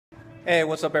Hey,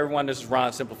 what's up, everyone? This is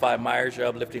Ron Simplified Myers, your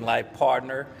Uplifting Life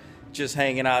partner. Just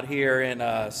hanging out here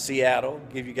in Seattle.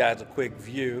 Give you guys a quick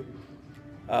view.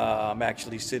 I'm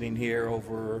actually sitting here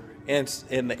over in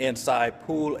the inside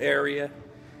pool area.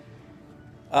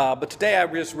 But today I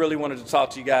just really wanted to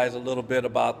talk to you guys a little bit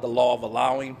about the law of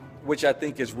allowing, which I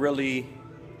think is really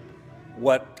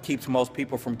what keeps most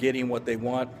people from getting what they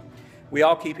want. We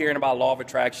all keep hearing about law of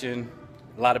attraction.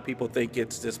 A lot of people think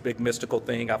it's this big mystical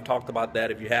thing. I've talked about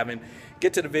that. If you haven't,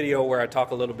 get to the video where I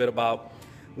talk a little bit about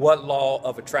what law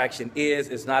of attraction is.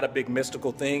 It's not a big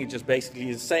mystical thing. It just basically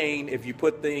is saying if you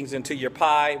put things into your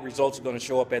pie, results are going to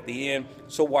show up at the end.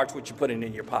 So watch what you're putting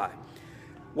in your pie.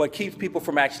 What keeps people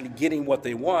from actually getting what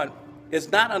they want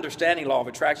is not understanding law of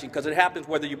attraction, because it happens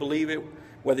whether you believe it,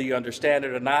 whether you understand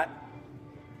it or not.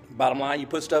 Bottom line, you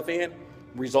put stuff in,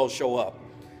 results show up.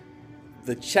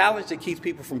 The challenge that keeps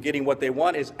people from getting what they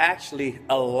want is actually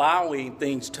allowing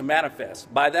things to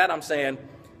manifest. By that, I'm saying,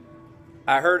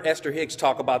 I heard Esther Hicks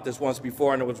talk about this once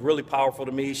before, and it was really powerful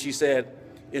to me. She said,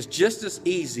 it's just as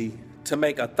easy to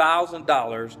make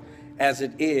 $1,000 as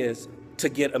it is to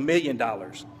get $1 million.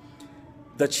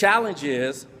 The challenge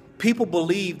is people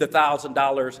believe the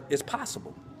 $1,000 is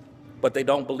possible, but they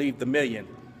don't believe the million.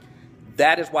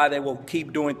 That is why they will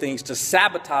keep doing things to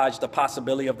sabotage the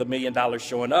possibility of the $1 million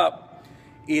showing up.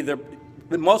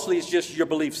 Mostly it's just your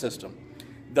belief system.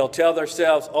 They'll tell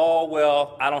themselves, oh,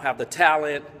 well, I don't have the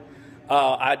talent.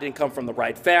 I didn't come from the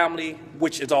right family,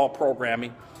 which is all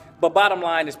programming. But bottom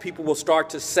line is people will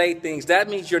start to say things. That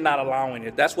means you're not allowing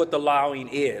it. That's what the allowing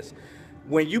is.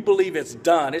 When you believe it's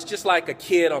done, it's just like a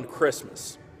kid on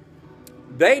Christmas.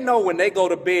 They know when they go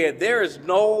to bed, there is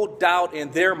no doubt in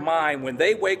their mind. When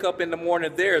they wake up in the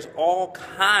morning, there's all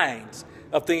kinds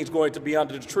of things going to be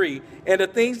under the tree, and the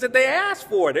things that they ask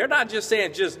for. They're not just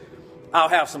saying, I'll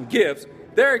have some gifts.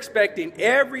 They're expecting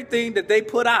everything that they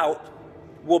put out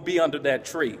will be under that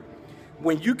tree.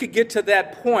 When you could get to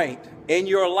that point in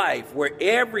your life where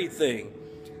everything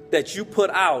that you put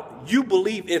out, you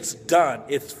believe it's done,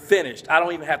 it's finished. I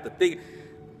don't even have to think.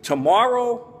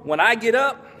 Tomorrow, when I get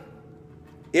up,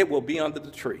 it will be under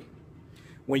the tree.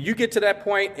 When you get to that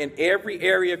point in every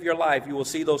area of your life, you will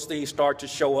see those things start to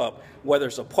show up, whether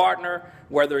it's a partner,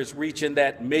 whether it's reaching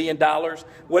that $1 million,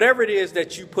 whatever it is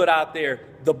that you put out there,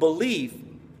 the belief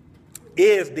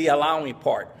is the allowing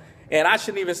part. And I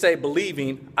shouldn't even say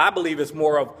believing. I believe it's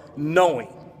more of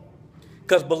knowing,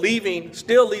 because believing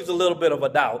still leaves a little bit of a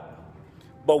doubt.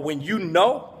 But when you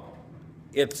know,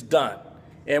 it's done.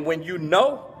 And when you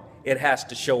know, it has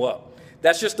to show up.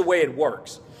 That's just the way it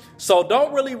works. So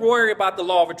don't really worry about the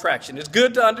law of attraction. It's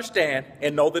good to understand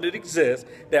and know that it exists,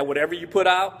 that whatever you put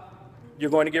out, you're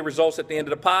going to get results at the end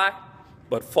of the pie.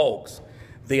 But folks,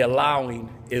 the allowing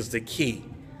is the key.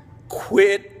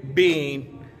 Quit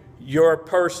being your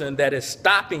person that is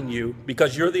stopping you,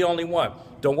 because you're the only one.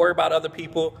 Don't worry about other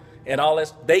people and all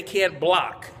this. They can't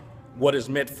block what is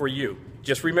meant for you.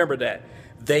 Just remember that.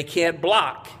 They can't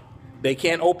block. They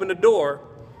can't open the door.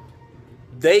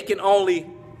 They can only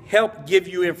help give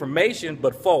you information,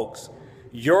 but folks,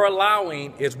 your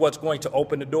allowing is what's going to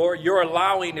open the door. Your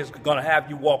allowing is going to have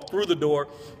you walk through the door.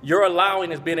 Your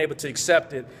allowing is being able to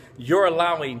accept it. Your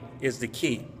allowing is the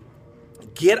key.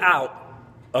 Get out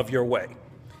of your way.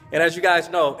 And as you guys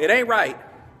know, it ain't right,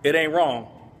 it ain't wrong,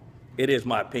 it is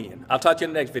my opinion. I'll talk to you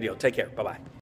in the next video. Take care. Bye-bye.